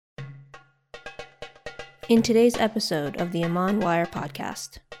In today's episode of the Amman Wire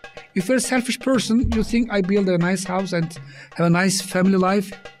podcast. If you're a selfish person, you think I build a nice house and have a nice family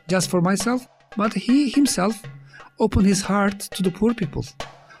life just for myself. But he himself opened his heart to the poor people,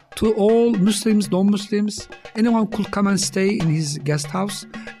 to all Muslims, non-Muslims. Anyone could come and stay in his guest house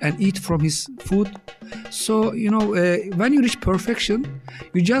and eat from his food. So, when you reach perfection,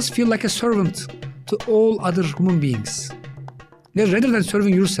 you just feel like a servant to all other human beings. Rather than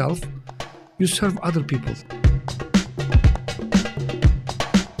serving yourself, you serve other people.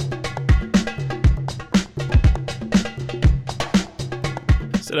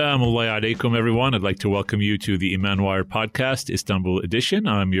 Assalamu alaikum, everyone. I'd like to welcome you to the Amman Wire podcast, Istanbul edition.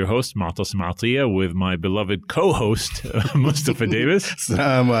 I'm your host, Mu'tasim Atiyah, with my beloved co-host, Mustafa Davis.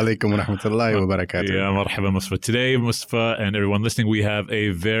 Assalamu alaikum wa rahmatullahi wa barakatuh. Yeah, marhaba, Mustafa. Today, Mustafa and everyone listening, we have a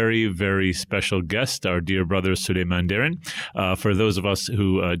very, very special guest, our dear brother, Sulaiman Derin. For those of us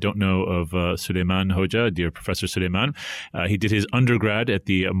who don't know of Sulaiman Hoja, dear Professor Sulaiman, he did his undergrad at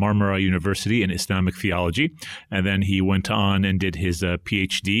the Marmara University in Islamic theology, and then he went on and did his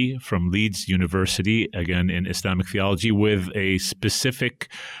PhD from Leeds University, again in Islamic theology, with a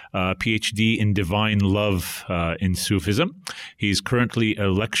specific PhD in divine love in Sufism. He's currently a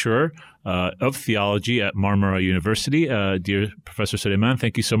lecturer of theology at Marmara University. Dear Professor Sulaiman,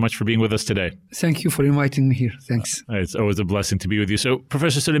 thank you so much for being with us today. Thank you for inviting me here. Thanks. It's always a blessing to be with you. So,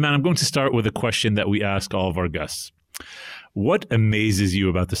 Professor Sulaiman, I'm going to start with a question that we ask all of our guests. What amazes you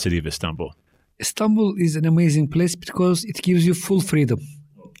about the city of Istanbul? Istanbul is an amazing place because it gives you full freedom.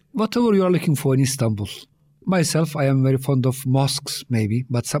 Whatever you are looking for in Istanbul. Myself, I am very fond of mosques, maybe,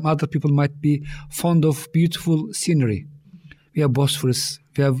 but some other people might be fond of beautiful scenery. We have Bosphorus,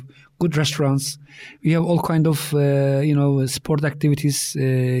 we have good restaurants, we have all kind of, sport activities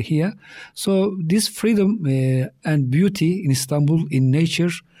here. So this freedom and beauty in Istanbul, in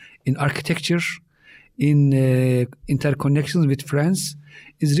nature, in architecture, in interconnections with friends,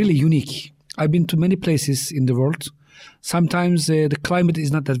 is really unique. I've been to many places in the world. Sometimes the climate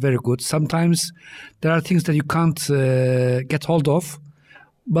is not that very good. Sometimes there are things that you can't get hold of.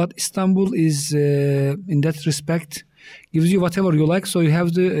 But Istanbul is, in that respect, gives you whatever you like, so you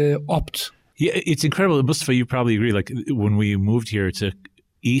have to opt. Yeah, it's incredible. Mustafa, you probably agree. Like when we moved here, it's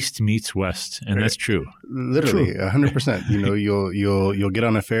East meets West, and that's true. Literally, 100%. You'll get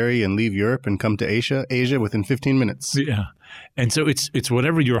on a ferry and leave Europe and come to Asia within 15 minutes. Yeah. And so it's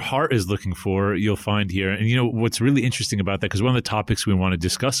whatever your heart is looking for, you'll find here. And what's really interesting about that, because one of the topics we want to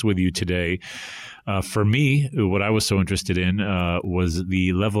discuss with you today, for me, what I was so interested in was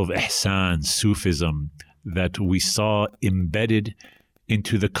the level of ihsan, Sufism, that we saw embedded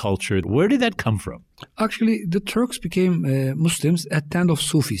into the culture. Where did that come from? Actually, the Turks became Muslims at the end of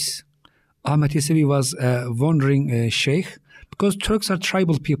Sufis. Ahmet Yesevi was a wandering sheikh, because Turks are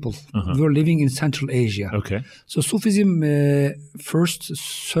tribal people. We were living in Central Asia. Okay. So Sufism first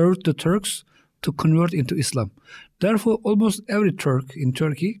served the Turks to convert into Islam. Therefore, almost every Turk in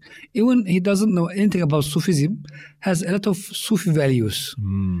Turkey, even he doesn't know anything about Sufism, has a lot of Sufi values.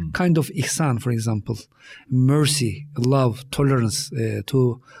 Kind of ihsan, for example. Mercy, love, tolerance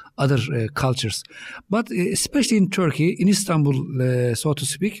to other cultures. But especially in Turkey, in Istanbul, so to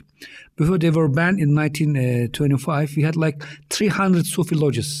speak, before they were banned in 1925, we had like 300 Sufi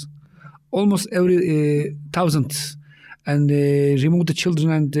lodges. Almost every 1,000. And remove the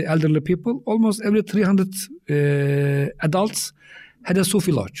children and the elderly people, almost every 300 adults had a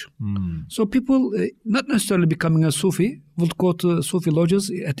Sufi lodge. So people, not necessarily becoming a Sufi, would go to Sufi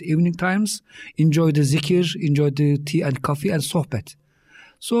lodges at evening times, enjoy the zikr, enjoy the tea and coffee and sohbet.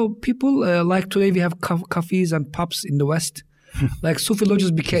 So people, like today we have cafes and pubs in the West, like Sufi lodges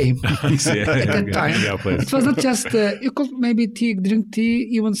became at that time. It was not just, you could maybe drink tea,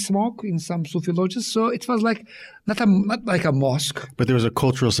 even smoke in some Sufi lodges. So it was like, not like a mosque. But there was a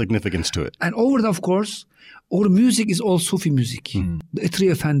cultural significance to it. And over, of course, our music is all Sufi music. The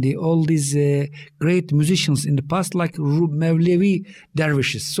Itri Effendi, all these great musicians in the past, like Mevlevi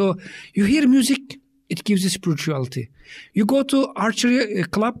dervishes. So you hear music, it gives you spirituality. You go to archery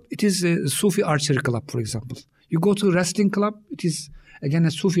club, it is a Sufi archery club, for example. You go to a wrestling club, it is, again,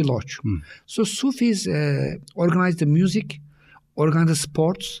 a Sufi lodge. So Sufis organize the music, organize the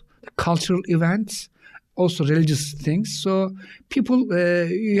sports, the cultural events, also religious things. So people,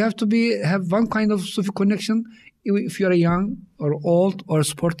 you have to have one kind of Sufi connection if you're a young or old or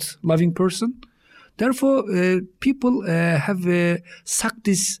sport-loving person. Therefore, people have sucked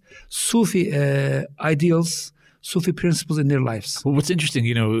these Sufi ideals, Sufi principles in their lives. Well, what's interesting,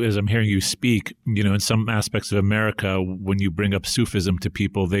 as I'm hearing you speak, in some aspects of America, when you bring up Sufism to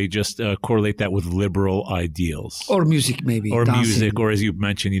people, they just correlate that with liberal ideals. Or music, maybe. Or dancing. music, or as you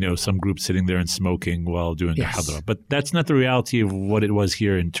mentioned, some group sitting there and smoking while doing a hadra. But that's not the reality of what it was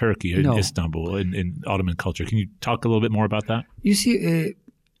here in Turkey, in Istanbul, in Ottoman culture. Can you talk a little bit more about that? You see,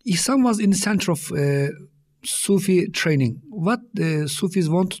 Islam was in the center of Sufi training. What the Sufis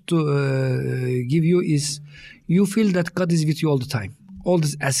want to give you is you feel that God is with you all the time. All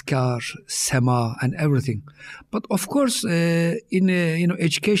this askar, sema, and everything. But of course, in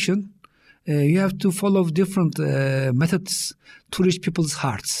education, you have to follow different methods to reach people's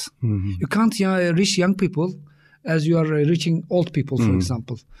hearts. Mm-hmm. You can't reach young people as you are reaching old people, for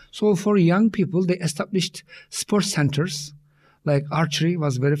example. So for young people, they established sports centers, like archery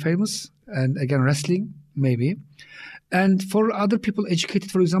was very famous, and again wrestling, maybe. And for other people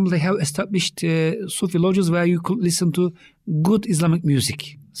educated, for example, they have established Sufi lodges where you could listen to good Islamic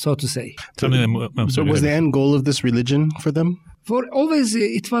music, so to say. So was the end goal of this religion for them? For always,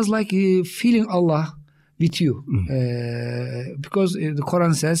 it was like feeling Allah with you. Because the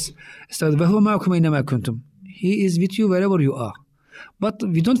Quran says, He is with you wherever you are. But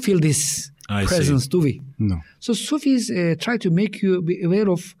we don't feel this presence, do we? No. So Sufis try to make you be aware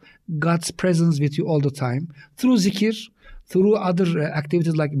of God's presence with you all the time through zikr, through other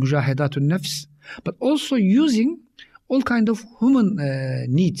activities like mujahidatun nafs, but also using all kind of human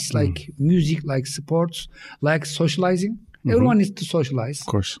needs like music, like sports, like socializing. Everyone needs to socialize. Of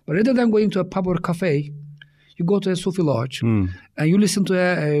course. But rather than going to a pub or cafe, you go to a Sufi lodge and you listen to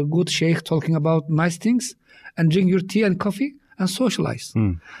a good sheikh talking about nice things and drink your tea and coffee and socialize.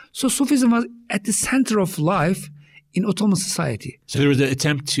 So Sufism was at the center of life in Ottoman society. So there was an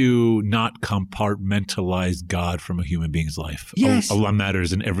attempt to not compartmentalize God from a human being's life. Yes. Allah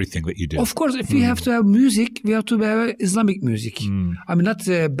matters in everything that you do. Of course, if we have to have music, we have to have Islamic music. I mean, not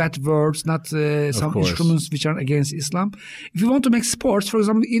bad words, not some instruments which are against Islam. If you want to make sports, for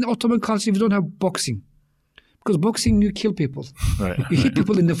example, in Ottoman culture, we don't have boxing. Because boxing, you kill people. Right. You hit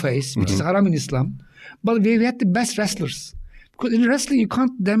people in the face, which is haram in Islam. But we had the best wrestlers. Because in wrestling, you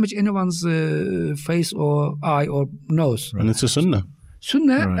can't damage anyone's face or eye or nose. Right. And it's a sunnah.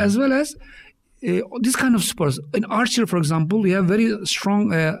 Sunnah, as well as this kind of sports. In archery, for example, you have very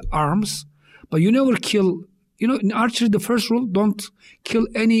strong arms, but you never kill. In archery, the first rule, don't kill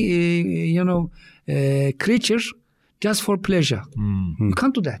any, creature just for pleasure. You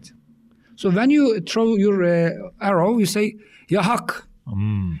can't do that. So when you throw your arrow, you say, Ya Haq.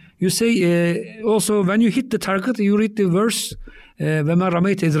 You say, also when you hit the target, you read the verse, وَمَا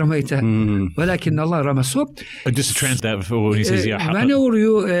رَمَيْتَ إِذْ رَمَيْتَ وَلَكِنَّ اللَّهَ رَمَى. So, just to translate that when he says, Ya Haq. whenever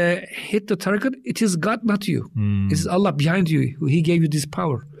you hit the target, it is God, not you. It is Allah behind you. He gave you this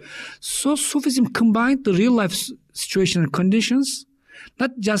power. So Sufism combined the real life situation and conditions,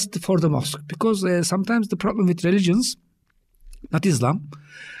 not just for the mosque. Because sometimes the problem with religions, not Islam,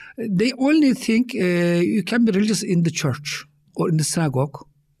 they only think you can be religious in the church or in the synagogue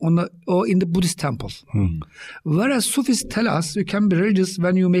or in the Buddhist temple. Whereas Sufis tell us you can be religious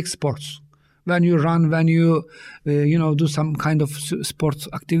when you make sports, when you run, when you do some kind of sports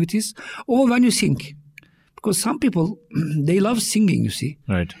activities, or when you sing. Because some people, they love singing, you see.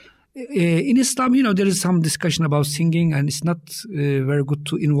 Right. In Islam, there is some discussion about singing, and it's not very good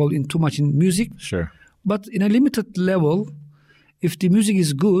to involve in too much in music. Sure. But in a limited level, if the music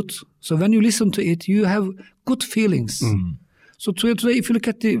is good, so when you listen to it, you have good feelings. So today, if you look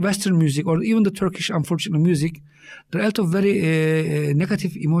at the Western music or even the Turkish, unfortunate music, there are a lot of very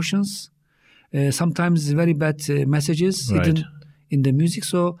negative emotions, sometimes very bad messages hidden in the music.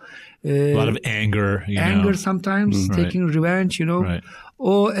 So a lot of anger. Anger sometimes, taking revenge,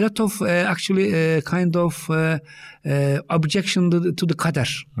 or a lot of kind of objection to the qadar,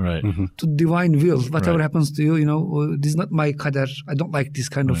 to divine will. Whatever happens to you, this is not my qadar. I don't like this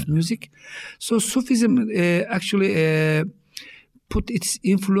kind of music. So Sufism actually put its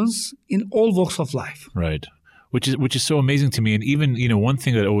influence in all walks of life. Right. Which is so amazing to me. And even, one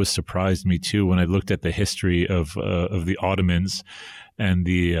thing that always surprised me too, when I looked at the history of the Ottomans and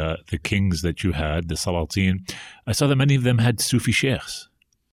the kings that you had, the Salatin, I saw that many of them had Sufi sheikhs.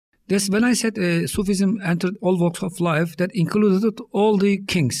 That's when I said Sufism entered all walks of life, that included all the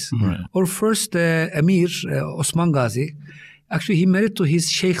kings. Or first Emir, Osman Ghazi, actually he married to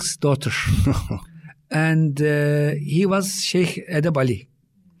his sheikh's daughter. And he was Sheikh Edeb Ali.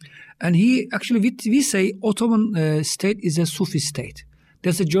 And he actually, we say Ottoman state is a Sufi state.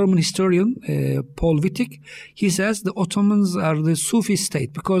 There's a German historian, Paul Wittig. He says the Ottomans are the Sufi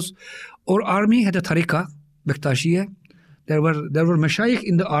state because our army had a tariqa, Bektashiya. There were mashayikh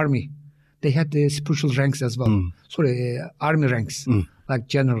in the army. they had the spiritual ranks as well. Army ranks, like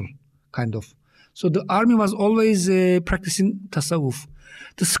general kind of. So the army was always practicing tasawwuf.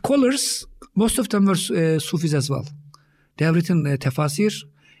 The scholars, most of them were Sufis as well. They have written tafasir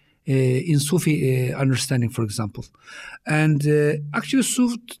in Sufi understanding, for example. And actually,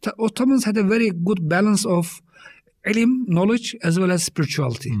 Ottomans had a very good balance of ilm, knowledge, as well as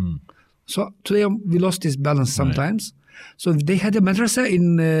spirituality. So today we lost this balance sometimes. Right. So they had a madrasa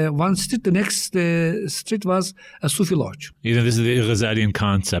in one street. The next street was a Sufi lodge. This is the Ghazalian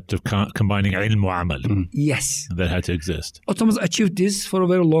concept of combining ilm wa amal. Yes. That had to exist. Ottomans achieved this for a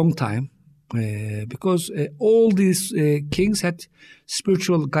very long time because all these kings had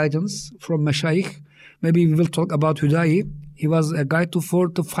spiritual guidance from Mashayikh. Maybe we will talk about Hudayi. He was a guide to 4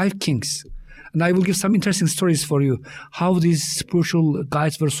 to 5 kings. And I will give some interesting stories for you, how these spiritual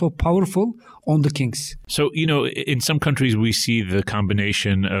guides were so powerful on the kings. So, in some countries we see the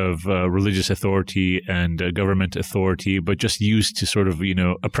combination of religious authority and government authority, but just used to sort of,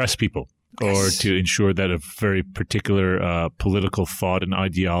 oppress people or to ensure that a very particular political thought and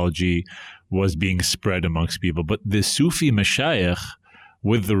ideology was being spread amongst people. But the Sufi mashayikh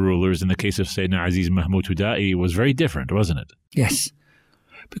with the rulers, in the case of Sayyidina Aziz Mahmud Huda'i, was very different, wasn't it? Yes.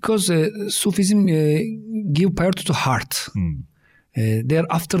 Because Sufism give priority to heart. They are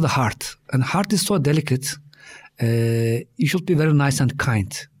after the heart. And heart is so delicate. You should be very nice and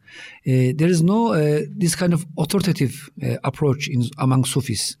kind. There is no this kind of authoritative approach among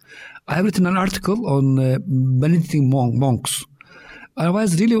Sufis. I have written an article on Benedictine monks. I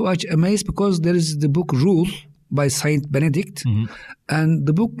was really amazed because there is the book Rule by Saint Benedict. And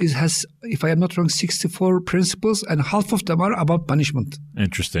the book has, if I am not wrong, 64 principles, and half of them are about punishment.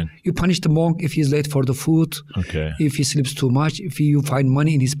 Interesting. You punish the monk if he's late for the food, if he sleeps too much, if you find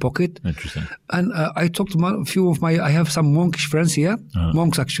money in his pocket. Interesting. And I talked to a few of I have some monkish friends here,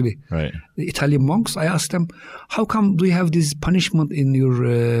 monks actually, right? The Italian monks. I asked them, how come do you have this punishment in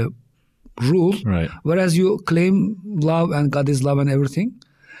your rule, whereas you claim love and God is love and everything?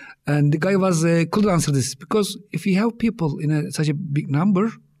 And the guy couldn't answer this, because if you have people in such a big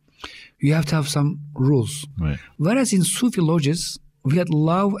number, you have to have some rules. Right. Whereas in Sufi lodges, we had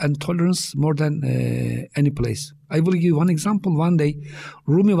love and tolerance more than any place. I will give you one example. One day,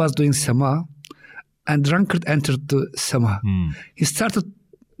 Rumi was doing Sama, and drunkard entered the Sama. He started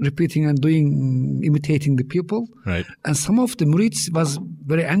repeating and imitating the people. Right. And some of the murids was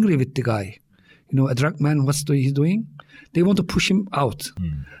very angry with the guy. A drunk man, what's he doing? They want to push him out.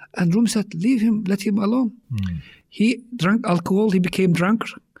 And Rumi said, leave him, let him alone. He drank alcohol, he became drunk,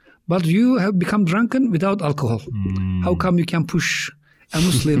 but you have become drunken without alcohol. How come you can push a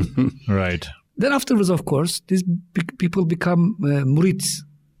Muslim? Right. Then afterwards, of course, these people become murids.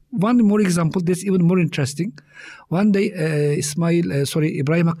 One more example that's even more interesting. One day,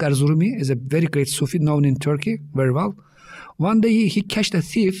 Ibrahim Hakkı Erzurumi is a very great Sufi known in Turkey very well. One day he catched a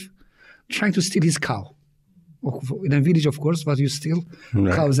thief trying to steal his cow. In a village, of course, but you steal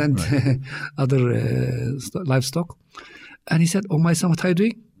cows and other livestock. And he said, oh, my son, what are you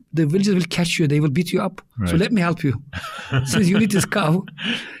doing? The villagers will catch you. They will beat you up. Right. So let me help you. Since you need this cow,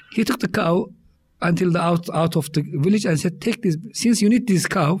 he took the cow until out of the village and said, take this. Since you need this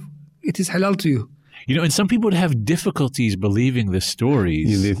cow, it is halal to you. And some people would have difficulties believing the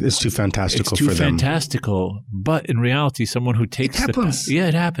stories. It's too fantastical for them. It's too fantastical. But in reality, someone who takes... It happens.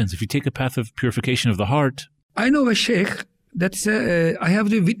 It happens. If you take a path of purification of the heart... I know a sheikh that's I have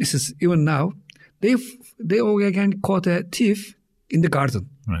the witnesses even now. They all again caught a thief in the garden.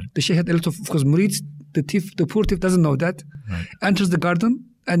 Right. The sheikh had a lot of course, murids. The poor thief doesn't know that. Right. Enters the garden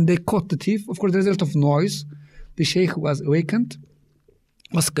and they caught the thief. Of course, there's a lot of noise. The sheikh was awakened.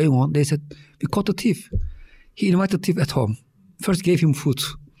 What's going on? They said, we caught the thief. He invited the thief at home. First gave him food.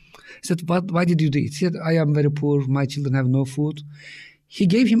 He said, why did you do it? He said, I am very poor. My children have no food. He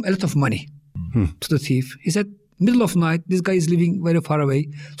gave him a lot of money. To the thief. He said, middle of night, this guy is living very far away.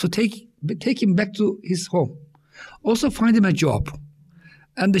 So take him back to his home. Also find him a job.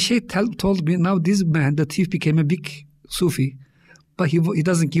 And the sheikh told me, now this man, the thief, became a big Sufi, but he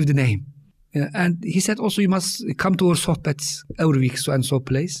doesn't give the name. And he said also, you must come to our sohbats every week, so and so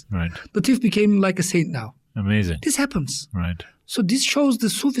place. Right. The thief became like a saint now. Amazing. This happens. Right. So this shows the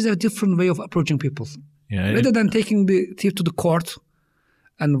Sufis have a different way of approaching people. Yeah, Rather than taking the thief to the court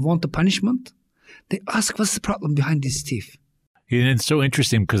and want the punishment, they ask, what's the problem behind this thief? And it's so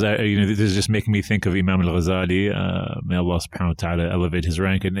interesting because this is just making me think of Imam al-Ghazali. May Allah subhanahu wa ta'ala elevate his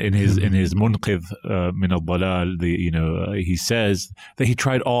rank. And in his Munqidh min al-Dalal, he says that he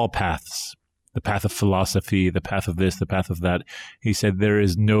tried all paths, the path of philosophy, the path of this, the path of that. He said there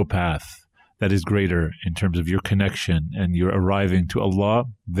is no path that is greater in terms of your connection and your arriving to Allah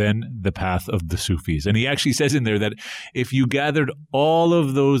than the path of the Sufis. And he actually says in there that if you gathered all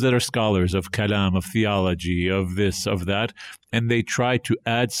of those that are scholars of kalam, of theology, of this, of that, and they tried to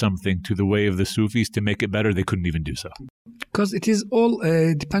add something to the way of the Sufis to make it better, they couldn't even do so. Because it is all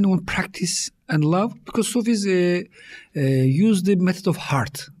depending on practice and love. Because Sufis use the method of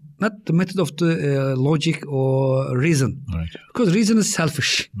heart, not the method of the logic or reason. Right. Because reason is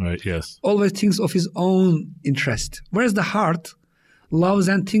selfish. Right, yes. Always thinks of his own interest. Whereas the heart loves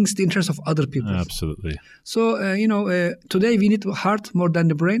and thinks the interest of other people. Absolutely. So, today we need heart more than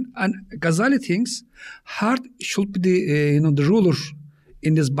the brain. And Ghazali thinks heart should be the ruler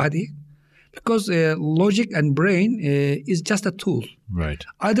in this body. Because logic and brain is just a tool. Right.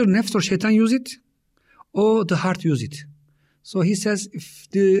 Either nafs or shaitan use it, or the heart use it. So he says, if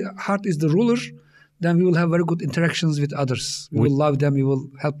the heart is the ruler, then we will have very good interactions with others. We will love them. We will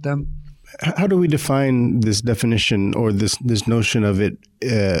help them. How do we define this definition or this notion of it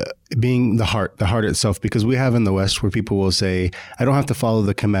being the heart itself? Because we have in the West where people will say, I don't have to follow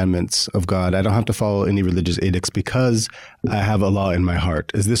the commandments of God. I don't have to follow any religious edicts because I have Allah in my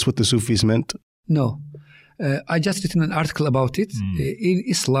heart. Is this what the Sufis meant? No. I just written an article about it. In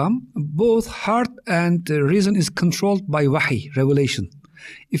Islam, both heart and reason is controlled by wahi, revelation.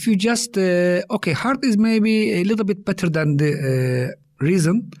 If you just, heart is maybe a little bit better than the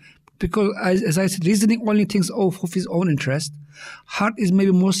reason, because as I said, reasoning only thinks of his own interest. Heart is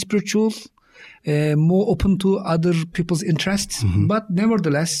maybe more spiritual, more open to other people's interests. Mm-hmm. But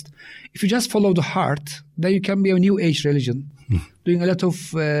nevertheless, if you just follow the heart, then you can be a new age religion, doing a lot of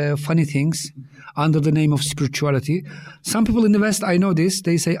funny things under the name of spirituality. Some people in the West, I know this,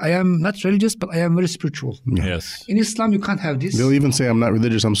 they say, I am not religious, but I am very spiritual. Yes. In Islam, you can't have this. They'll even say, I'm not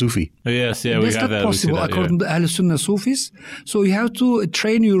religious, I'm Sufi. Yes, yeah, that's not possible according to Ahl Sunnah Sufis. So you have to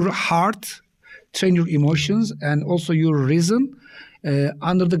train your heart, train your emotions, and also your reason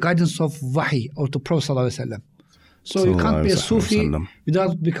under the guidance of Wahi or the Prophet Sallallahu Alaihi Wasallam. So you can't be a Sufi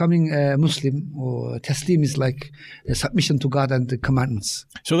without becoming a Muslim, or Taslim is like a submission to God and the commandments.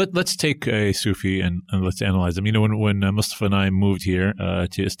 So let's take a Sufi and let's analyze them. You know, when Mustafa and I moved here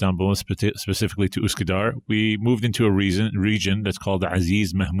to Istanbul, specifically to Üsküdar, we moved into a region that's called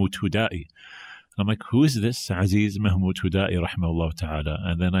Aziz Mahmoud Hudai. I'm like, who is this Aziz Mahmoud Hudai, rahimahullah ta'ala?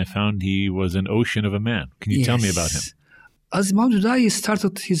 And then I found he was an ocean of a man. Can you tell me about him? Aziz Mahmoud Hudai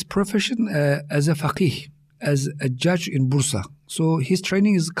started his profession as a faqih, as a judge in Bursa. So his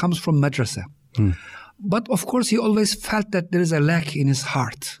training comes from madrasa. But of course, he always felt that there is a lack in his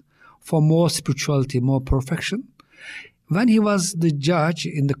heart for more spirituality, more perfection. When he was the judge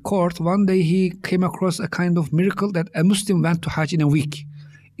in the court, one day he came across a kind of miracle that a Muslim went to Hajj in a week.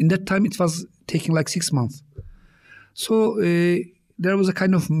 In that time, it was taking like 6 months. So there was a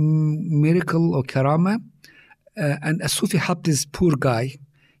kind of miracle or karama, and a Sufi helped this poor guy.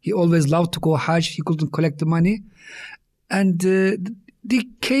 He always loved to go Hajj. He couldn't collect the money. And the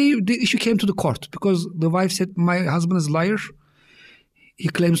issue came to the court because the wife said, my husband is a liar. He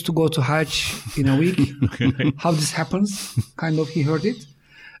claims to go to Hajj in a week. Okay. How this happens? Kind of, he heard it.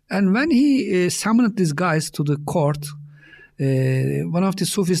 And when he summoned these guys to the court, one of the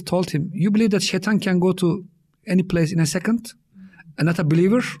Sufis told him, you believe that shaitan can go to any place in a second and not a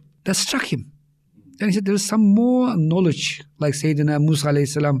believer? That struck him. Then he said, there is some more knowledge, like Sayyidina Musa alayhi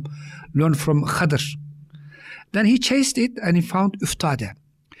salam learned from Khadr. Then he chased it and he found Uftada.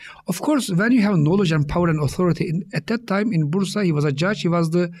 Of course, when you have knowledge and power and authority, at that time in Bursa, he was a judge. He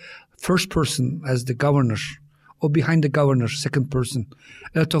was the first person as the governor, or behind the governor, second person.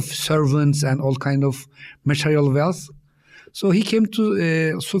 A lot of servants and all kind of material wealth. So he came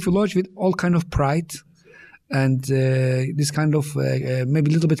to Sufi Lodge with all kind of pride and this kind of maybe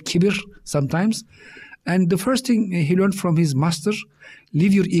a little bit kibir sometimes. And the first thing he learned from his master,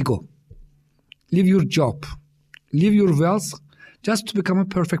 leave your ego, leave your job, leave your wealth, just to become a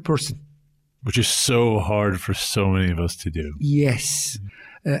perfect person. Which is so hard for so many of us to do. Yes.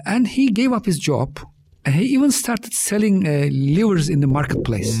 And he gave up his job, and he even started selling livers in the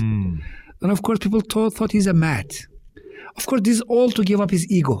marketplace. And of course, people thought he's a mad. Of course, this is all to give up his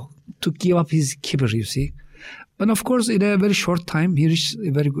ego, to give up his kibir, you see. But of course, in a very short time, he reached a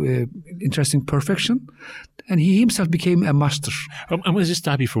very interesting perfection, and he himself became a master. I'm going to just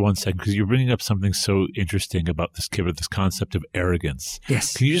stop you for 1 second, because you're bringing up something so interesting about this kibir, this concept of arrogance.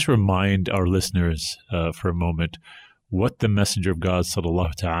 Yes. Can you just remind our listeners for a moment what the Messenger of God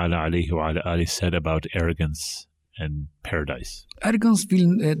sallallahu ta'ala alayhi wa alayhi said about arrogance and paradise?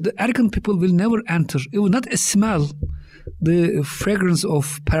 The arrogant people will never enter. It will not smell the fragrance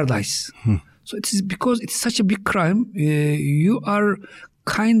of paradise. So it is because it's such a big crime. You are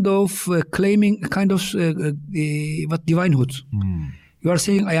kind of claiming kind of what divinehood. You are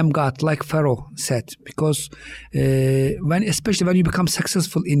saying, I am God, like Pharaoh said, because especially when you become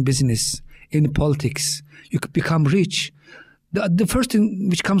successful in business, in politics, you could become rich. The first thing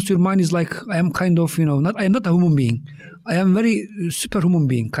which comes to your mind is like, I am kind of, I am not a human being. I am very superhuman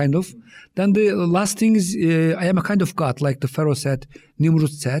being, kind of. Then the last thing is, I am a kind of God, like the Pharaoh said,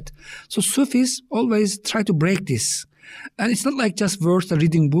 Nimrod said. So Sufis always try to break this. And it's not like just words or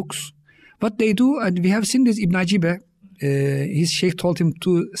reading books. What they do, and we have seen this, Ibn Ajibe, his sheikh told him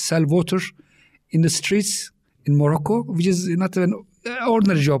to sell water in the streets in Morocco, which is not an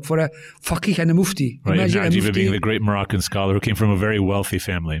ordinary job for a faqih and a mufti. Right, Imagine Ibn Ajiba mufti, being the great Moroccan scholar who came from a very wealthy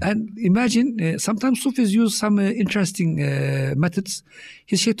family. and imagine, sometimes Sufis use some interesting methods.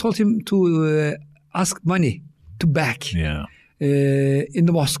 His sheikh told him to ask money to back in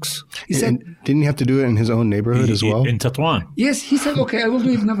the mosques. He said, And didn't he have to do it in his own neighborhood as well? In Tatwan. yes, he said, okay, I will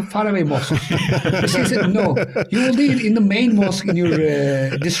do it in a faraway mosque. The sheikh said, no, you will do it in the main mosque in your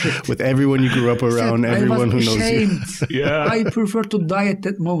district. With everyone you grew up around, Said, everyone who I was knows ashamed. you. Yeah. I prefer to die at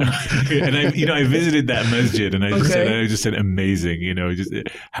that moment. And I visited that masjid, and I Okay. just said amazing, just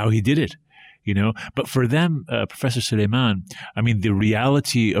how he did it, But for them, Professor Suleiman, I mean, the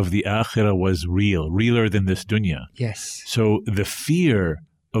reality of the akhirah was realer than this dunya. Yes. So the fear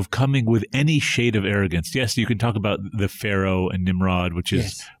of coming with any shade of arrogance. Yes, you can talk about the Pharaoh and Nimrod, which is,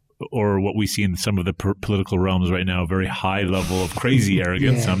 Yes. or what we see in some of the political realms right now, a very high level of crazy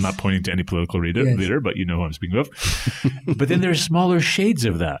arrogance. Yes. I'm not pointing to any political Yes. leader, but you know who I'm speaking of. But then there's smaller shades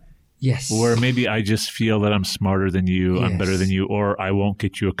of that, Yes. where maybe I just feel that I'm smarter than you, I'm better Yes. than you, or I won't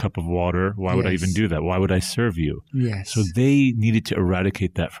get you a cup of water. Why would I even Yes. do that? Why would I serve you? Yes. So they needed to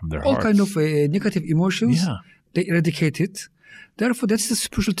eradicate that from their all hearts. kind of negative emotions, Yeah. they eradicate it. Therefore, that's the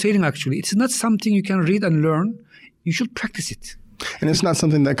spiritual training actually. It's not something you can read and learn. You should practice it. And it's not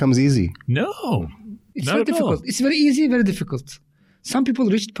something that comes easy. No, It's not very at all. difficult. It's very easy, very difficult. Some people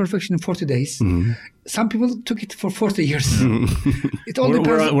reached perfection in 40 days. Some people took it for 40 years. It all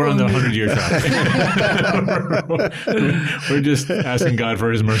depends. We're on the 100-year track. We're just asking God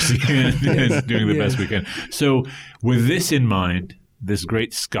for his mercy and doing the best we can. So with this in mind, this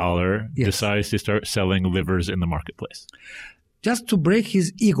great scholar Yes. decides to start selling livers in the marketplace. Just to break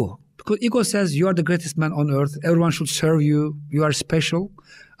his ego. Because ego says you are the greatest man on earth. Everyone should serve you. You are special.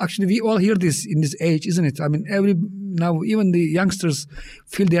 Actually, we all hear this in this age, isn't it? I mean, now even the youngsters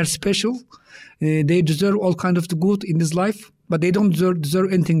feel they are special. They deserve all kind of the good in this life, but they don't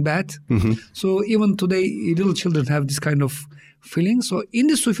deserve anything bad. So even today, little children have this kind of feeling. So in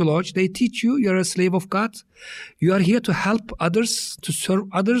the Sufi Lodge, they teach you are a slave of God. You are here to help others, to serve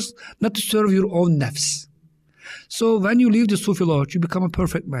others, not to serve your own nafs. So when you leave the Sufi Lodge, you become a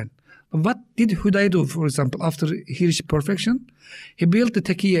perfect man. What did Huday do, for example, after he reached perfection? He built the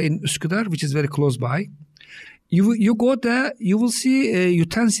Tekiye in Üsküdar, which is very close by. You go there, you will see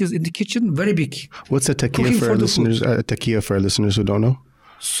utensils in the kitchen, very big. What's a taqiya Cooking for for our the listeners? Taqiya for our listeners who don't know.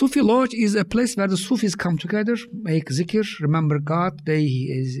 Sufi Lodge is a place where the Sufis come together, make zikr, remember God. They,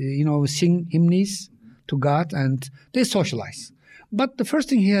 sing hymns to God, and they socialize. But the first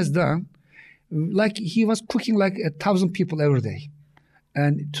thing he has done, like he was cooking like 1,000 people every day.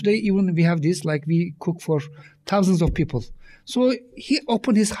 And today even we have this, like we cook for thousands of people. So he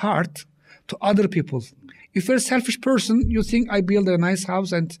opened his heart to other people. If you're a selfish person, you think I build a nice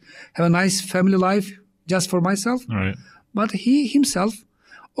house and have a nice family life just for myself. All right. But he himself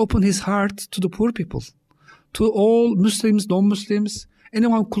opened his heart to the poor people, to all Muslims, non-Muslims.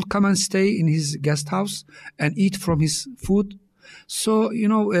 Anyone could come and stay in his guest house and eat from his food. So,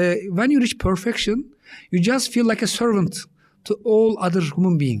 when you reach perfection, you just feel like a servant to all other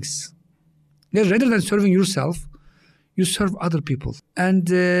human beings. Rather than serving yourself, you serve other people. And,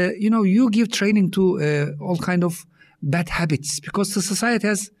 you give training to all kind of bad habits, because the society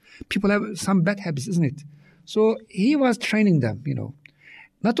people have some bad habits, isn't it? So he was training them,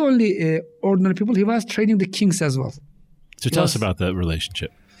 Not only ordinary people, he was training the kings as well. So tell us about that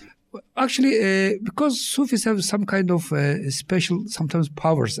relationship. Actually, because Sufis have some kind of special, sometimes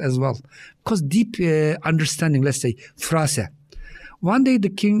powers as well. Because deep understanding, let's say, frase. One day the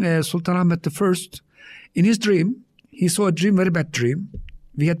king, Sultan Ahmed I, in his dream, he saw a dream, very bad dream.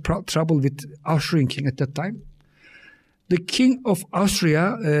 We had trouble with Austrian king at that time. The king of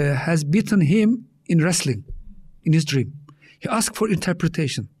Austria has beaten him in wrestling in his dream. He asked for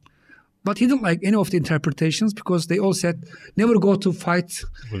interpretation. But he didn't like any of the interpretations, because they all said, never go to fight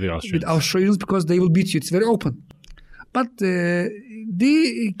With the Austrians. with Australians because they will beat you. It's very open. But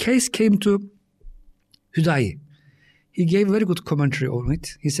the case came to Hudayi. He gave a very good commentary on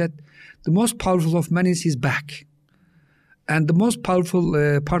it. He said, the most powerful of men is his back. And the most powerful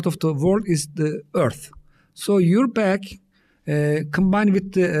part of the world is the earth. So your back combined with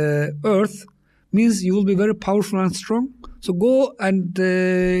the earth means you will be very powerful and strong. So go and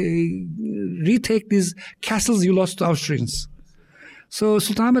retake these castles you lost to Austrians. So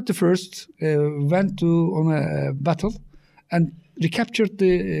Sultan Ahmed I went on a battle and recaptured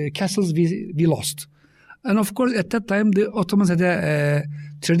the castles we lost. And of course, at that time, the Ottomans had a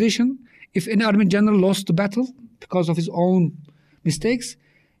tradition. If any army general lost the battle because of his own mistakes,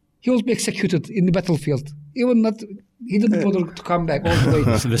 he will be executed in the battlefield. He didn't bother to come back all the way.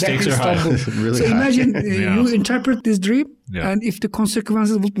 So the stakes are high. Really so high. imagine you interpret this dream, and if the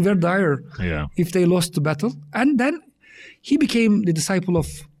consequences would be very dire if they lost the battle. And then he became the disciple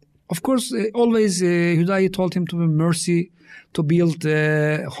of course, always Hudayi told him to be mercy, to build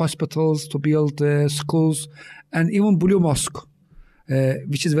hospitals, to build schools, and even Blue Mosque,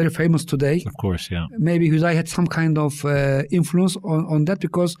 which is very famous today. Of course, yeah. Maybe Hudayi had some kind of influence on that,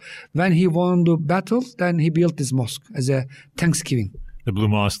 because when he won the battle, then he built this mosque as a thanksgiving. The Blue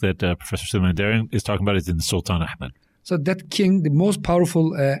Mosque that Professor Suleiman Darin is talking about is in Sultan Ahmed. So that king, the most powerful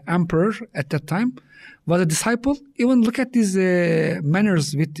emperor at that time, was a disciple. Even look at his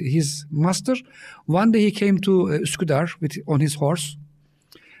manners with his master. One day he came to Üsküdar on his horse.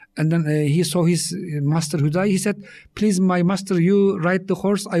 And then he saw his master Hudayi. He said, please, my master, you ride the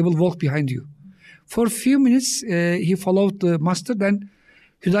horse. I will walk behind you. For a few minutes, he followed the master. Then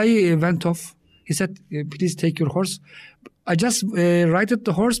Hudayi went off. He said, please take your horse. I just ride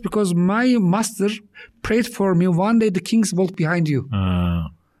the horse because my master prayed for me. One day the kings walk behind you.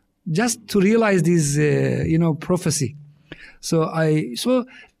 Just to realize this, prophecy. So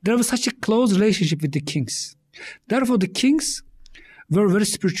there was such a close relationship with the kings. Therefore, the kings were very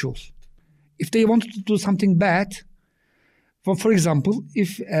spiritual. If they wanted to do something bad, for example,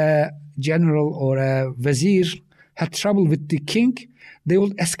 if a general or a vizier had trouble with the king, they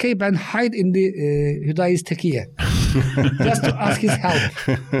would escape and hide in the Hudayi's tekiye just to ask his help.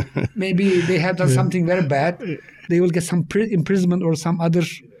 Maybe they have done something very bad. They will get some imprisonment or some other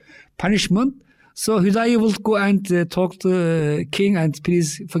punishment. So Hudayi will go and talk to the king and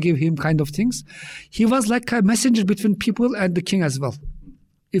please forgive him, kind of things. He was like a messenger between people and the king as well.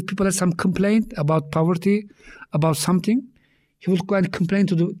 If people had some complaint about poverty, about something, he would go and complain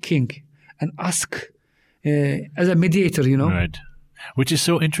to the king and ask as a mediator, Right. Which is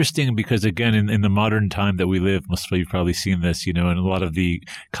so interesting because, again, in the modern time that we live, Mustafa, you've probably seen this, in a lot of the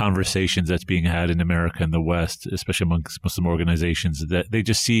conversations that's being had in America and the West, especially amongst Muslim organizations, that they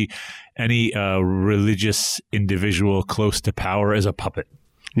just see any religious individual close to power as a puppet.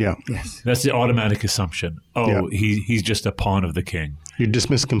 Yeah. Yes. That's the automatic assumption. He's just a pawn of the king. You're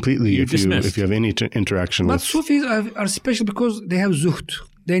dismissed completely if you have any interaction but with... But Sufis are special because they have zuhd.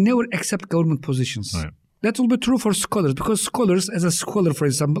 They never accept government positions. Right. That will be true for scholars, because scholars, as a scholar, for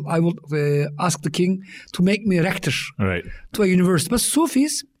example, I would ask the king to make me rector to a university. But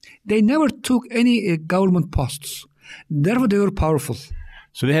Sufis, they never took any government posts. Therefore, they were powerful.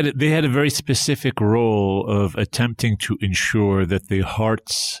 So they had a very specific role of attempting to ensure that the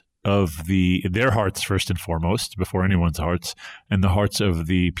hearts of their hearts first and foremost, before anyone's hearts, and the hearts of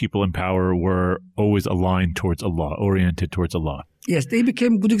the people in power were always aligned towards Allah, oriented towards Allah. Yes, they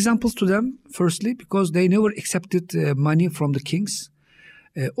became good examples to them, firstly, because they never accepted money from the kings.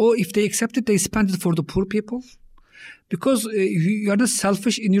 Or if they accepted, they spent it for the poor people. Because you are not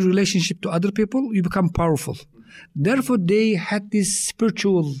selfish in your relationship to other people, you become powerful. Therefore, they had this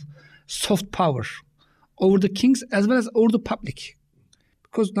spiritual soft power over the kings as well as over the public.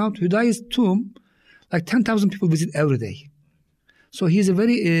 Because now Hudayi's tomb, like 10,000 people visit every day. So he's a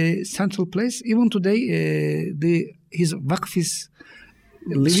very central place. Even today, his waqf is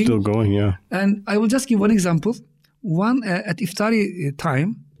living. Still going, yeah. And I will just give one example. At Iftari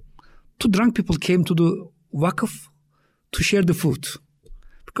time, 2 drunk people came to the waqf to share the food.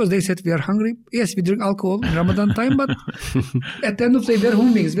 Because they said, we are hungry. Yes, we drink alcohol in Ramadan time, but at the end of the day, we are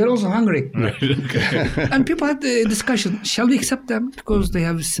human beings. We are also hungry. Right, okay. And people had a discussion. Shall we accept them? Because they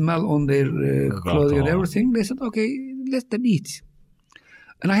have smell on their clothing and everything. They said, okay, let them eat.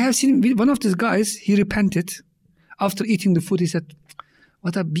 And I have seen one of these guys, he repented. After eating the food, he said,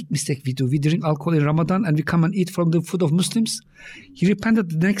 what a big mistake we do. We drink alcohol in Ramadan and we come and eat from the food of Muslims. He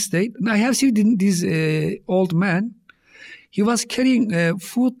repented the next day. And I have seen this old man. He was carrying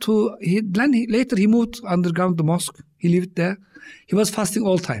food later he moved underground the mosque. He lived there. He was fasting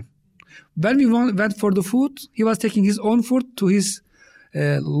all time. When we went for the food, he was taking his own food to his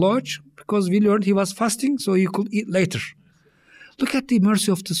lodge because we learned he was fasting so he could eat later. Look at the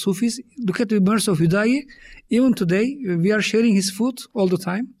mercy of the Sufis. Look at the mercy of Hudayi. Even today, we are sharing his food all the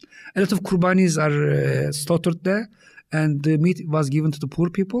time. A lot of qurbanis are slaughtered there. and the meat was given to the poor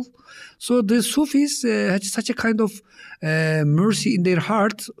people. So the Sufis had such a kind of mercy in their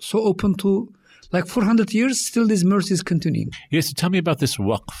heart, so open to, like 400 years, still this mercy is continuing. Yes, so tell me about this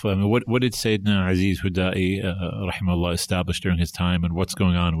waqf. I mean, what did Sayyidina Aziz Huda'i, rahimahullah, establish during his time, and what's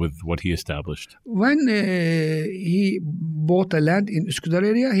going on with what he established? When he bought a land in Üsküdar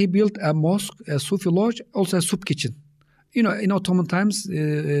area, he built a mosque, a Sufi lodge, also a soup kitchen. You know, in Ottoman times,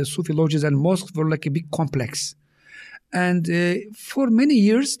 Sufi lodges and mosques were like a big complex. And for many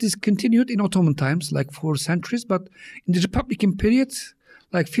years, this continued in Ottoman times, like for centuries. But in the Republican period,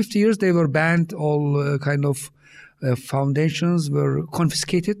 like 50 years, they were banned. All kind of foundations were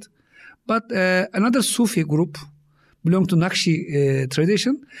confiscated. But another Sufi group belonging to Naqshi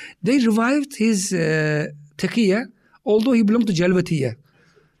tradition, they revived his taqiyya, although he belonged to Jalvatiyya.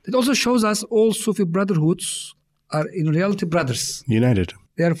 That also shows us all Sufi brotherhoods are in reality brothers. United.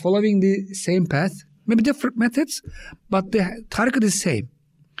 They are following the same path, maybe different methods, but the target is the same.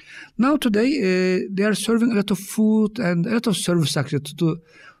 Now today, they are serving a lot of food and a lot of service actually to do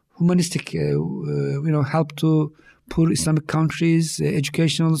humanistic, help to poor Islamic countries,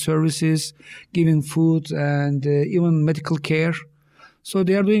 educational services, giving food and even medical care. So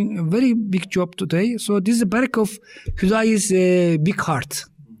they are doing a very big job today. So this is a barakah of Huda'i's big heart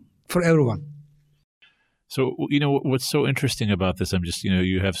for everyone. So, what's so interesting about this, I'm just,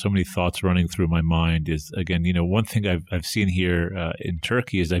 you have so many thoughts running through my mind is, again, one thing I've seen here in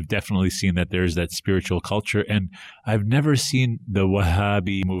Turkey is I've definitely seen that there's that spiritual culture, and I've never seen the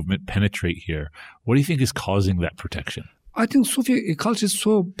Wahhabi movement penetrate here. What do you think is causing that protection? I think Sufi culture is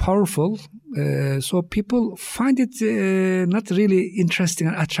so powerful, so people find it not really interesting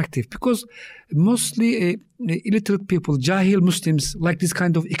and attractive because mostly illiterate people, Jahil Muslims, like this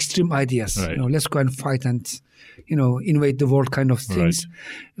kind of extreme ideas. Right. Let's go and fight and, invade the world kind of things.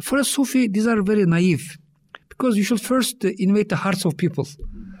 Right. For a Sufi, these are very naive because you should first invade the hearts of people,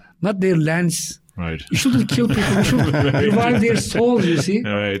 not their lands. Right. You shouldn't kill people. You should revive their souls, you see.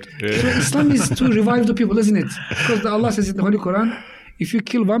 Right. Yeah. So Islam is to revive the people, isn't it? Because Allah says in the Holy Quran, if you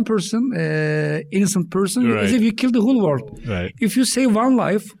kill one person, innocent person, right. as if you kill the whole world. Right. If you save one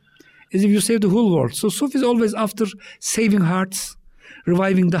life, as if you save the whole world. So Sufi is always after saving hearts,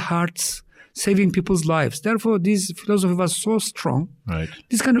 reviving the hearts, saving people's lives. Therefore, this philosophy was so strong. Right.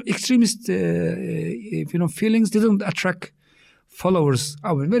 This kind of extremist, feelings didn't attract followers,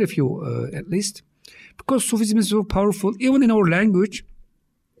 very few at least, because Sufism is so powerful. Even in our language,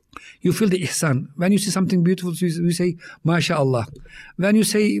 you feel the ihsan. When you see something beautiful, you say MashaAllah. When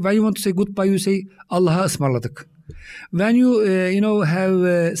you want to say goodbye, you say Allah'a ısmarladık. When you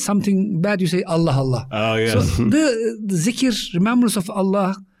have something bad, you say Allah Allah. Oh yes. So the zikr, remembrance of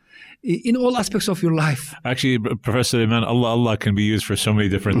Allah, in all aspects of your life. Actually, Professor Sulaiman, Allah can be used for so many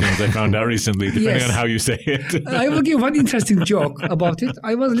different things I found out recently, depending on how you say it. I will give one interesting joke about it.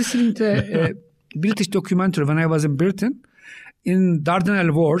 I was listening to a British documentary when I was in Britain. In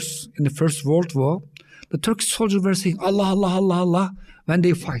Dardanelles Wars, in the First World War, the Turkish soldiers were saying Allah, Allah, Allah, Allah when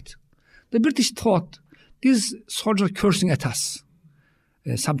they fight. The British thought these soldiers are cursing at us.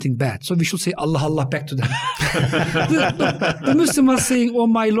 Something bad. So we should say Allah, Allah back to them. the Muslim was saying, oh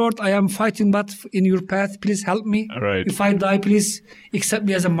my Lord, I am fighting but in your path, please help me. Right. If I die, please accept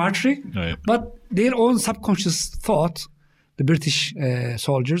me as a martyr. Right. But their own subconscious thought, the British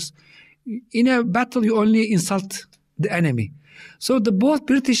soldiers, in a battle you only insult the enemy. So the both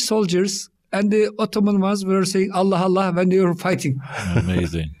British soldiers and the Ottoman ones were saying Allah, Allah when they were fighting.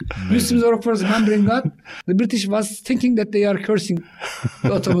 Amazing. Muslims are of course remembering that. The British was thinking that they are cursing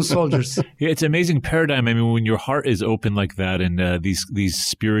the Ottoman soldiers. Yeah, it's an amazing paradigm. I mean, when your heart is open like that and these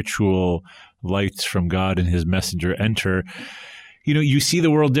spiritual lights from God and his messenger enter, you see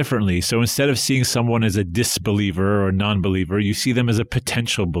the world differently. So instead of seeing someone as a disbeliever or non-believer, you see them as a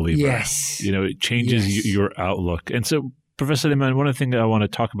potential believer. Yes. It changes your outlook. And so, Professor Sulaiman, one of the things I want to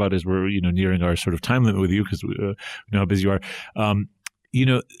talk about is we're nearing our sort of time limit with you because we know how busy you are.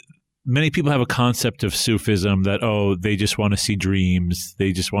 Many people have a concept of Sufism that they just want to see dreams,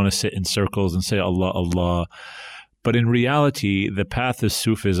 they just want to sit in circles and say Allah, Allah. But in reality, the path of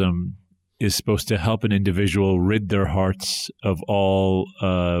Sufism is supposed to help an individual rid their hearts of all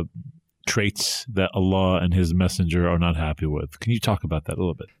traits that Allah and His Messenger are not happy with. Can you talk about that a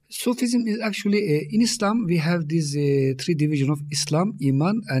little bit? Sufism is actually, in Islam, we have these three divisions of Islam,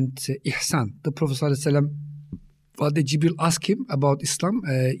 Iman, and Ihsan. The Prophet ﷺ, what Jibril asked him about Islam,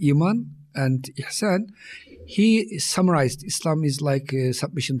 Iman and Ihsan, he summarized Islam is like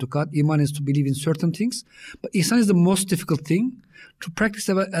submission to God. Iman is to believe in certain things. But Ihsan is the most difficult thing, to practice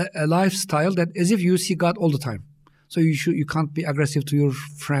a lifestyle that as if you see God all the time. So you can't be aggressive to your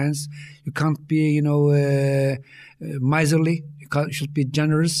friends. You can't be, miserly. You should be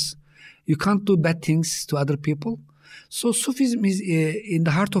generous. You can't do bad things to other people. So Sufism is in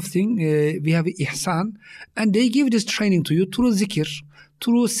the heart of thing. We have ihsan, and they give this training to you through zikr,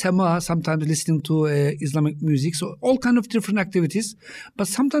 through sama, sometimes listening to Islamic music. So all kind of different activities. But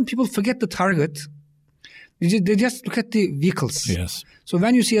sometimes people forget the target. They just look at the vehicles. Yes. So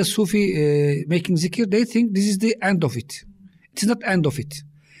when you see a Sufi making zikr, they think this is the end of it. It's not the end of it.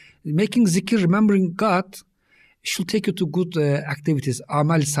 Making zikr, remembering God, should take you to good activities,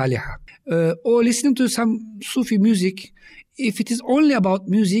 amal salihah. Or listening to some Sufi music, if it is only about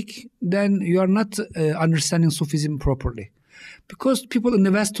music, then you are not understanding Sufism properly. Because people in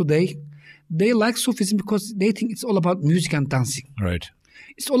the West today, they like Sufism because they think it's all about music and dancing. Right.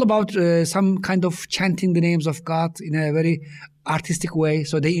 It's all about some kind of chanting the names of God in a very artistic way,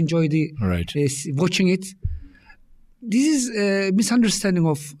 so they enjoy watching it. This is a misunderstanding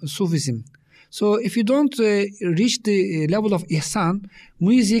of Sufism. So if you don't reach the level of ihsan,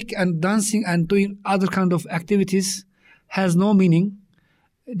 music and dancing and doing other kind of activities has no meaning.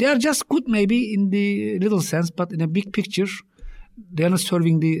 They are just good maybe in the little sense, but in a big picture, they are not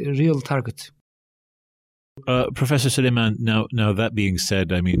serving the real target. Professor Süleyman, now that being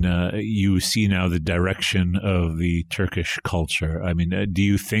said, I mean, you see now the direction of the Turkish culture. I mean, do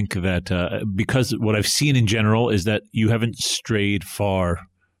you think that, because what I've seen in general is that you haven't strayed far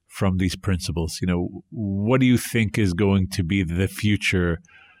from these principles, what do you think is going to be the future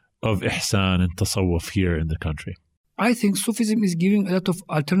of ihsan and tasawwuf here in the country? I think Sufism is giving a lot of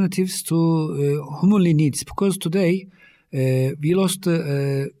alternatives to humanly needs, because today, we lost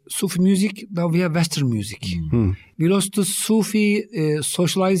Sufi music, now we have Western music. Mm-hmm. We lost the Sufi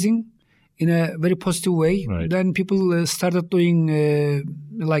socializing in a very positive way. Right. Then people started doing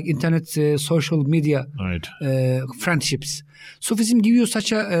like internet social media friendships. Sufism gives you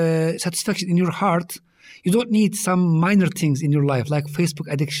such a satisfaction in your heart. You don't need some minor things in your life like Facebook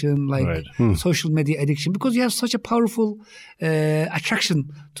addiction, like social media addiction, because you have such a powerful attraction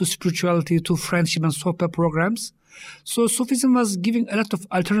to spirituality, to friendship and sohbet programs. So Sufism was giving a lot of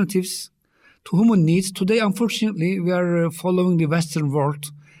alternatives to human needs. Today, unfortunately, we are following the Western world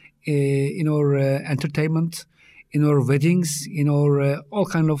in our entertainment, in our weddings, in our all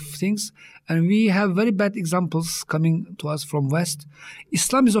kind of things. And we have very bad examples coming to us from West.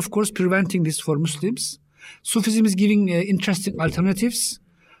 Islam is, of course, preventing this for Muslims. Sufism is giving interesting alternatives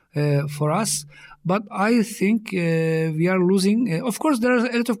for us. But I think we are losing. Of course, there are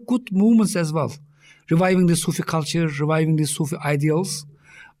a lot of good movements as well, reviving the Sufi culture, reviving the Sufi ideals.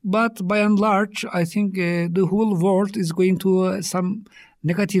 But by and large, I think the whole world is going to some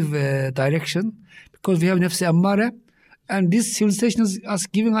negative direction, because we have Nefs-i Ammare, and this civilization is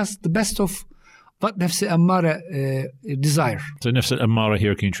giving us the best of what Nefs-i Ammare desire. So Nefs-i Ammare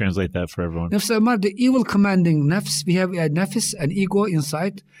here, can you translate that for everyone? Nefs-i Ammare, the evil commanding nefs. We have a nefs, an ego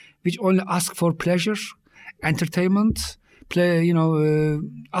inside, which only asks for pleasure, entertainment,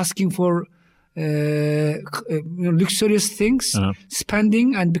 asking for luxurious things,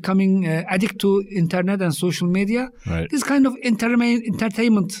 spending and becoming addict to internet and social media. Right. This kind of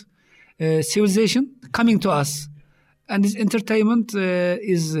entertainment civilization coming to us. And this entertainment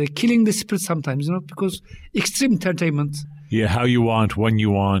is killing the spirit sometimes, because extreme entertainment. Yeah, how you want, when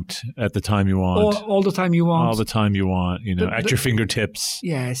you want, at the time you want. All the time you want. All the time you want, at your fingertips.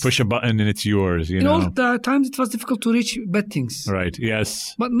 Yes. Push a button and it's yours, In all the times it was difficult to reach bad things. Right,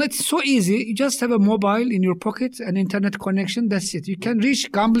 yes. But it's so easy. You just have a mobile in your pocket, an internet connection, that's it. You can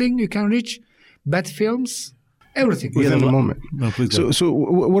reach gambling, you can reach bad films, everything. Within a moment. No, please go. So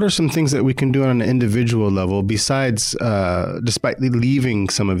what are some things that we can do on an individual level besides, despite leaving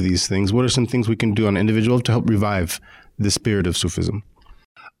some of these things, what are some things we can do on an individual to help revive the spirit of Sufism?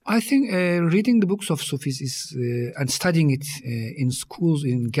 I think reading the books of Sufis and studying it in schools,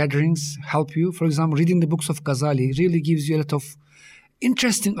 in gatherings, help you. For example, reading the books of Ghazali really gives you a lot of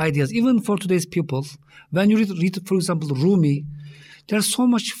interesting ideas, even for today's people. When you read for example, Rumi, there's so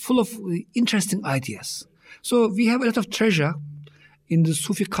much full of interesting ideas. So we have a lot of treasure in the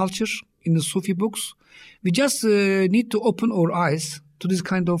Sufi culture, in the Sufi books. We just need to open our eyes to this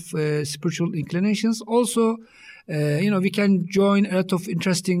kind of spiritual inclinations. Also, we can join a lot of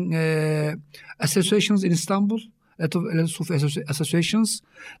interesting associations in Istanbul, a lot of Sufi associations.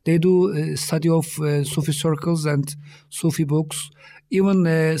 They do study of Sufi circles and Sufi books.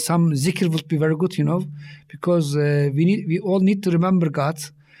 Even some zikr would be very good, because we all need to remember God.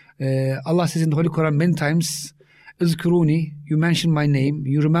 Allah says in the Holy Quran many times, "Uzkuruni," you mention my name,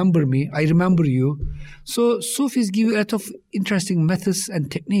 you remember me, I remember you. So Sufis give a lot of interesting methods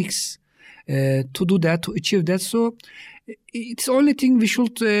and techniques, to do that, to achieve that. So it's the only thing we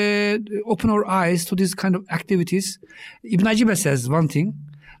should open our eyes to these kind of activities. Ibn Ajiba says one thing,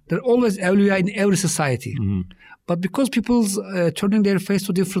 there are always awliya in every society. Mm-hmm. But because people's turning their face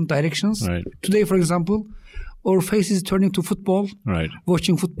to different directions, Right. today, for example, our face is turning to football, Right.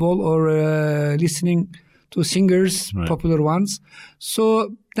 watching football or listening to singers, Right. popular ones.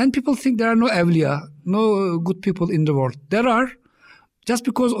 So then people think there are no awliya, no good people in the world. There are, just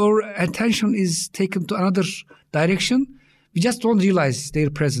because our attention is taken to another direction, we just don't realize their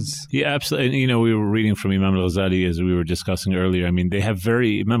presence. Yeah, absolutely. And, we were reading from Imam al-Ghazali as we were discussing earlier. I mean,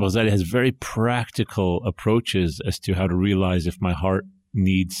 Imam al-Ghazali has very practical approaches as to how to realize if my heart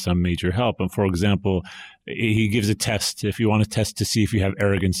needs some major help. And for example, he gives a test. If you want to test to see if you have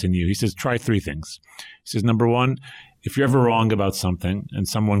arrogance in you, he says, try 3 things. He says, number 1, if you're ever wrong about something and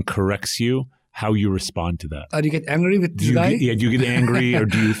someone corrects you, how you respond to that. Or you get angry with this guy? Do you get angry or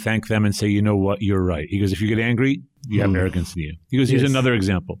do you thank them and say, you know what, you're right? He goes, if you get angry, you have arrogance in you. He goes, here's Yes. another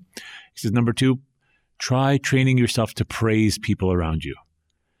example. He says, number 2, try training yourself to praise people around you.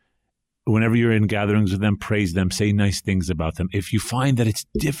 Whenever you're in gatherings with them, praise them, say nice things about them. If you find that it's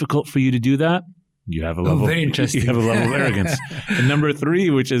difficult for you to do that, you have a level, very interesting. You have a level of arrogance. And number 3,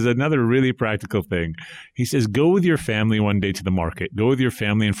 which is another really practical thing, he says, go with your family one day to the market. Go with your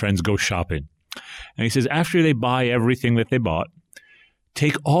family and friends, go shopping. And he says, after they buy everything that they bought,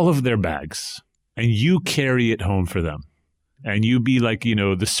 take all of their bags and you carry it home for them. And you be like,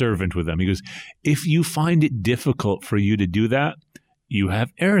 the servant with them. He goes, if you find it difficult for you to do that, you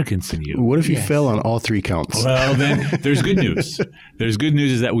have arrogance in you. What if you Yes. fail on all 3 counts? Well, then there's good news. There's good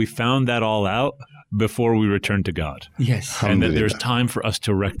news is that we found that all out before we return to God. Yes. And that there's time for us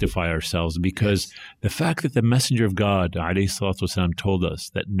to rectify ourselves, because the fact that the Messenger of God, alayhi salatu wasalam, told us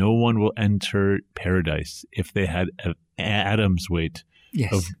that no one will enter paradise if they had an atom's weight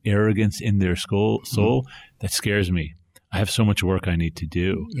Yes. of arrogance in their soul, that scares me. I have so much work I need to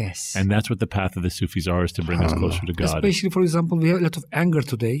do. Yes. And that's what the path of the Sufis are, is to bring us closer to God. Especially, for example, we have a lot of anger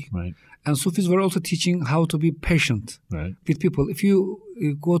today. Right, And Sufis were also teaching how to be patient right. with people. If you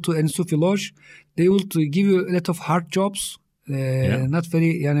go to any Sufi lodge, they will give you a lot of hard jobs, not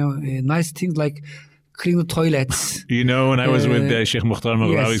very nice things like clean the toilets. When I was with Sheikh Mukhtar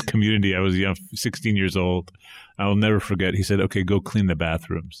Maghrawi's yes. community, I was 16 years old. I will never forget. He said, okay, go clean the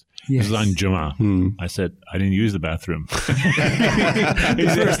bathrooms. Yes. This was on Jummah. I said, I didn't use the bathroom.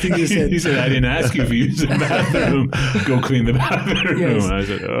 First thing you said. He said, I didn't ask you if you used the bathroom. Go clean the bathroom. Yes. I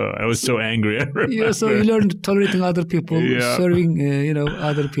said, I was so angry. I remember. So you learn tolerating other people, Yeah. serving,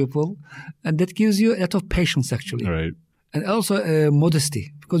 other people. And that gives you a lot of patience, actually. Right. And also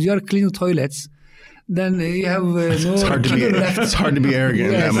modesty, because you are cleaning toilets. Then you have no It's hard to be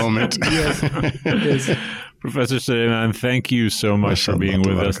arrogant in that moment. Yes. Professor Sulaiman, thank you so much for being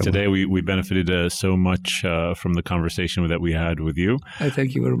with us Barakallah. today. We benefited so much from the conversation that we had with you. I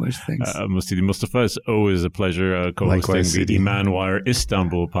thank you very much. Thanks. Mustidi Mustafa, it's always a pleasure co-hosting Likewise, the Sidi. Iman Wire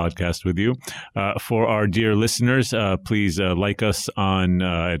Istanbul podcast with you. For our dear listeners, please like us on,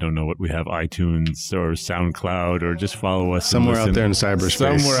 I don't know what we have, iTunes or SoundCloud, or just follow us. Somewhere and out there in listen.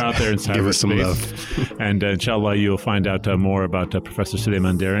 cyberspace. Somewhere out there in cyberspace. Give us some love. And inshallah, you'll find out more about Professor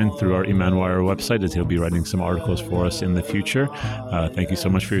Sulaiman Darin through our Iman Wire website, as he'll be writing some articles for us in the future. Thank you so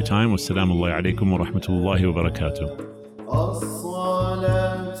much for your time. Wassalamu alaikum wa rahmatullahi wa barakatuh.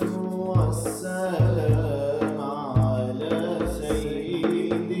 الصلاة والسلام